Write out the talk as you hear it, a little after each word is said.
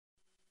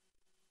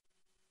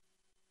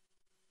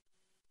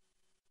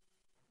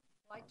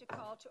like to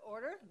call to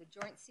order the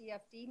joint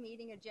CFD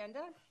meeting agenda.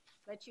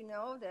 Let you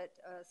know that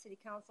City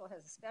Council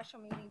has a special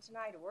meeting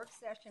tonight, a work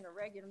session, a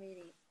regular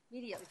meeting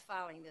immediately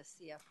following this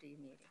CFD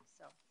meeting.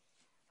 So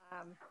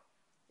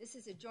this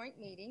is a joint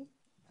meeting,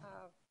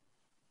 of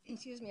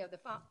the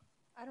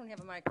I don't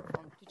have a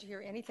microphone. Did you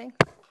hear anything?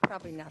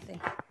 Probably nothing.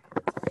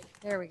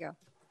 There we go.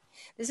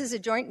 This is a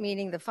joint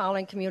meeting of the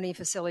following Community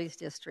Facilities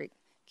District.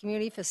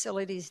 Community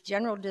Facilities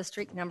General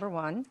District Number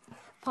 1,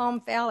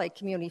 Palm Valley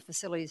Community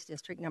Facilities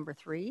District Number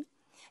 3,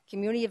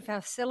 Community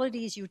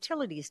Facilities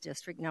Utilities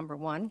District Number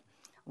 1,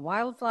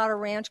 Wildflower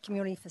Ranch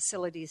Community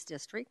Facilities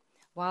District,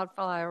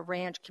 Wildflower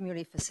Ranch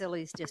Community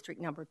Facilities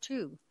District Number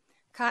 2,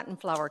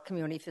 Cottonflower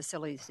Community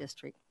Facilities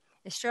District,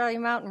 Australia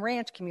Mountain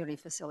Ranch Community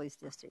Facilities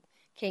District,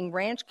 King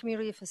Ranch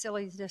Community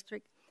Facilities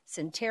District,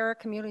 Centerra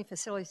Community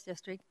Facilities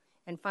District,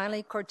 and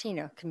finally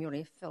Cortina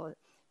Community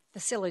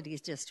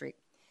Facilities District.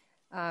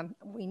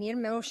 We need a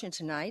motion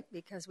tonight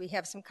because we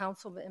have some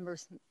council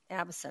members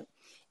absent.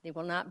 They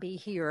will not be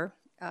here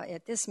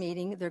at this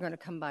meeting. They're going to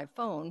come by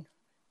phone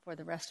for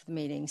the rest of the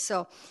meeting.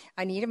 So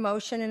I need a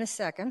motion in a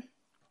second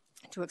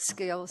to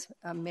excuse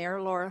Mayor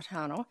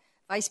Loretano,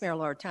 Vice Mayor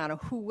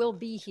Loretano, who will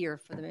be here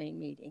for the main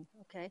meeting.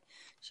 Okay,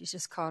 she's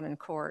just caught in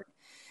court.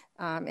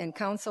 And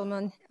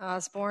Councilman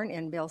Osborne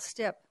and Bill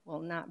Stipp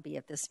will not be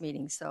at this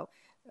meeting. So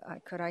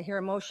could I hear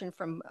a motion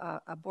from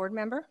a board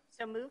member?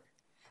 So moved.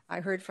 I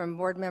heard from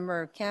Board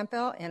Member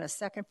Campbell and a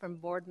second from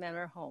Board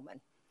Member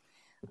Holman.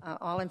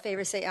 All in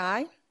favor say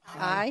aye.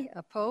 Aye.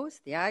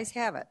 Opposed? The ayes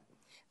have it.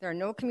 There are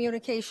no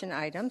communication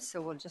items,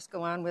 so we'll just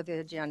go on with the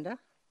agenda.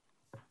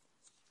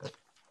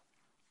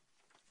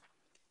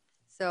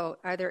 So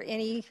are there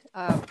any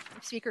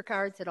speaker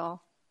cards at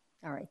all?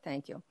 All right,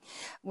 thank you.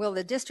 Will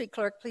the district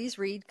clerk please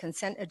read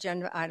consent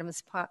agenda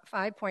items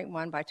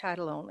 5.1 by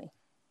title only?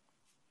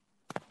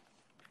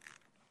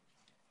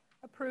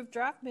 Approved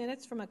draft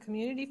minutes from a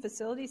Community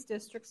Facilities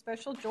District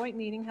special joint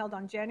meeting held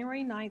on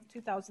January 9th,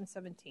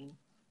 2017.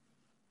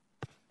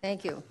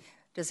 Thank you.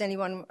 Does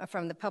anyone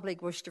from the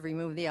public wish to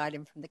remove the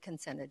item from the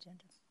consent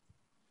agenda?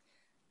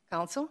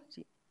 Council?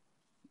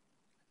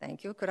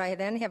 Thank you. Could I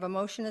then have a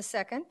motion a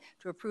second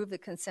to approve the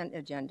consent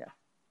agenda?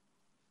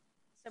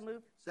 So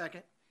moved.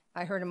 Second.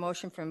 I heard a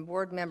motion from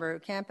Board Member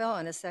Campbell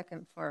and a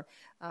second for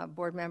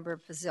Board Member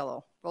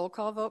Pizzillo. Roll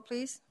call vote,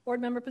 please. Board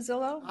Member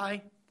Pizzillo?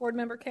 Aye. Board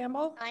Member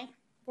Campbell? Aye.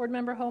 Board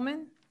Member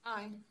Holman?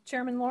 Aye.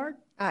 Chairman Lord?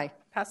 Aye.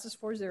 Passes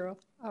 4-0.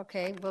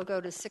 Okay, we'll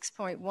go to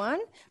 6.1.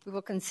 We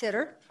will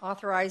consider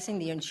authorizing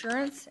the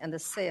insurance and the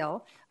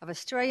sale of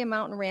Australia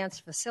Mountain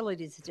Ranch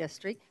Facilities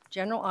District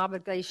General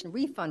Obligation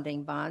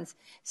Refunding Bonds,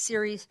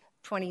 Series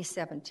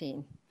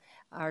 2017.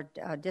 Our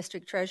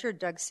District Treasurer,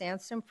 Doug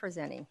Sandstrom,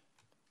 presenting.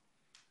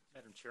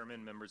 Madam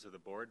Chairman, members of the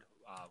board,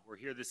 we're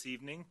here this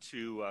evening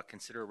to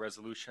consider a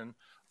resolution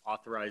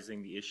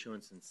authorizing the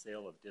issuance and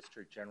sale of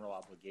District General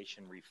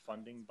Obligation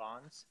Refunding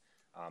Bonds,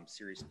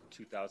 Series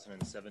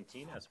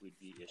 2017, as we'd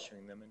be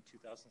issuing them in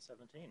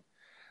 2017.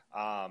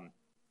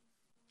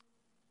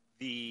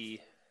 The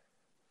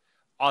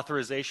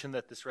authorization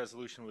that this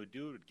resolution would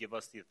do would give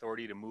us the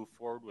authority to move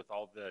forward with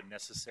all the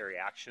necessary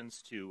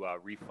actions to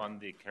refund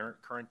the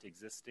current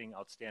existing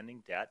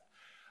outstanding debt.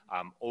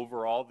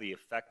 Overall, the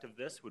effect of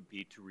this would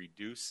be to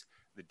reduce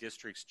the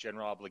district's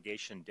general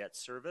obligation debt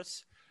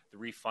service. The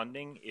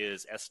refunding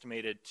is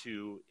estimated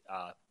to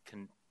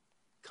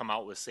come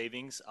out with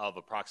savings of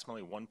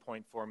approximately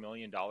 $1.4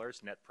 million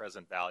net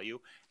present value.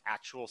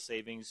 Actual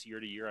savings year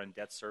to year on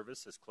debt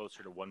service is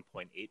closer to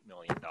 $1.8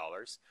 million.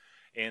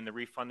 And the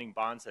refunding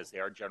bonds, as they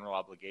are general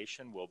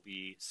obligation, will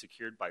be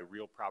secured by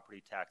real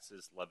property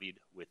taxes levied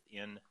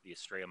within the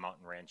Estrella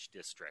Mountain Ranch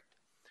District.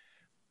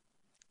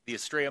 The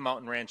Estrella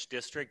Mountain Ranch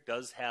District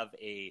does have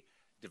a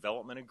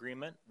development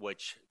agreement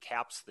which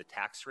caps the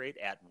tax rate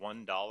at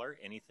 $1.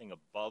 Anything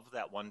above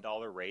that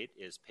 $1 rate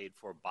is paid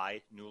for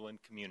by Newland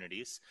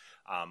Communities.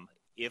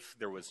 If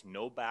there was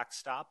no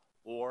backstop,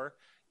 or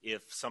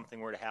if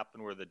something were to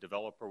happen where the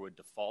developer would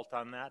default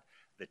on that,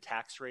 the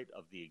tax rate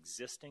of the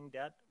existing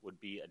debt would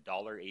be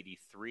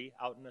 $1.83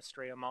 out in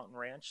Estrella Mountain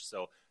Ranch.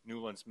 So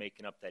Newland's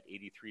making up that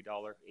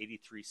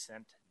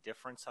 83-cent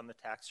difference on the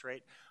tax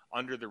rate.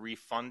 Under the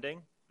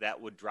refunding, that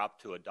would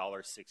drop to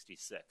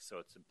 $1.66. So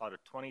it's about a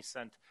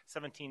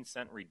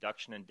 17-cent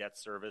reduction in debt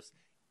service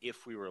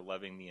if we were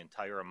levying the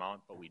entire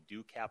amount, but we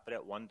do cap it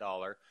at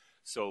 $1.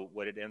 So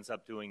what it ends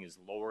up doing is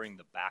lowering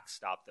the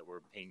backstop that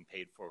we're being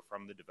paid for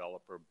from the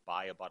developer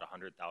by about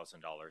 $100,000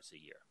 a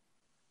year.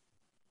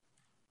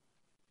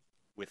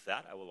 With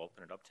that, I will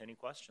open it up to any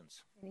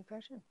questions. Any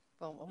questions?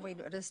 Well, wait,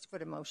 just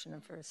put a motion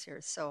in first here.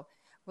 So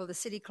will the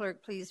city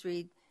clerk please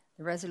read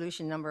the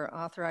resolution number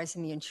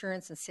authorizing the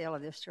insurance and sale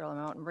of the Estrella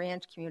Mountain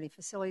Ranch Community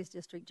Facilities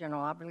District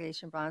General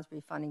Obligation Bonds,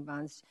 Refunding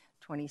Bonds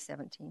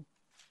 2017.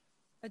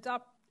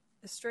 Adopt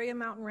Estrella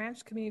Mountain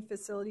Ranch Community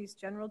Facilities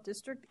General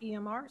District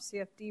EMR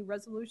CFD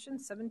Resolution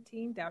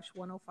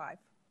 17-105.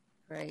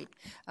 Great.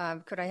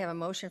 Could I have a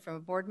motion from a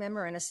board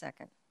member and a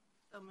second?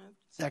 So moved.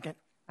 Second.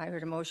 I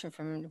heard a motion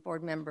from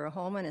Board Member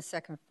Holman, a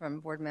second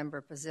from Board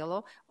Member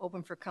Pizzillo.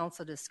 Open for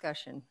council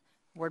discussion.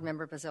 Board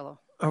Member Basillo.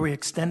 Are we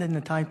extending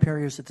the time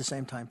periods at the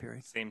same time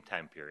period? Same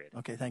time period.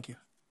 Okay, thank you.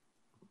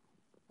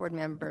 Board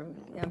Member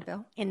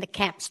Bill. And the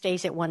cap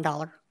stays at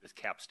 $1. This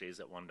cap stays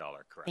at $1,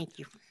 correct? Thank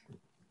you.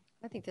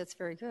 I think that's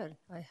very good.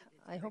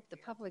 I hope the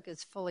public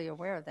is fully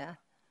aware of that.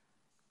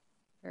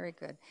 Very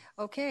good.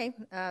 Okay,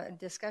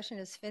 discussion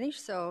is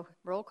finished, so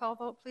roll call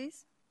vote,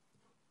 please.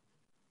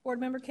 Board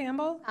Member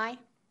Campbell. Aye.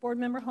 Board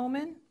Member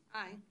Homan.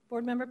 Aye.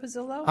 Board Member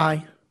Pizzillo.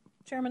 Aye.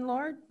 Chairman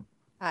Lord.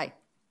 Aye.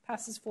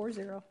 Passes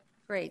 4-0.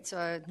 Great.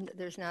 So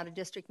there's not a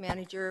district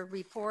manager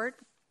report,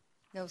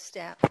 no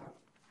staff.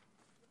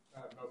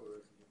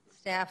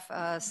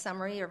 Staff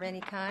summary of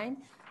any kind,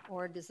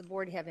 or does the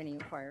board have any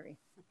inquiry?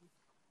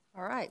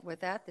 All right. With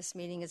that, this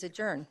meeting is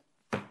adjourned.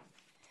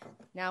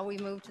 Now we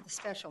move to the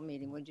special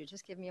meeting. Would you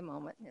just give me a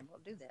moment and we'll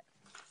do that?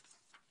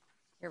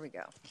 Here we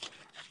go.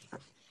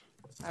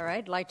 All right.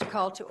 I'd like to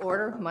call to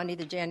order Monday,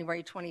 the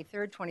January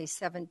 23rd,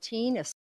 2017.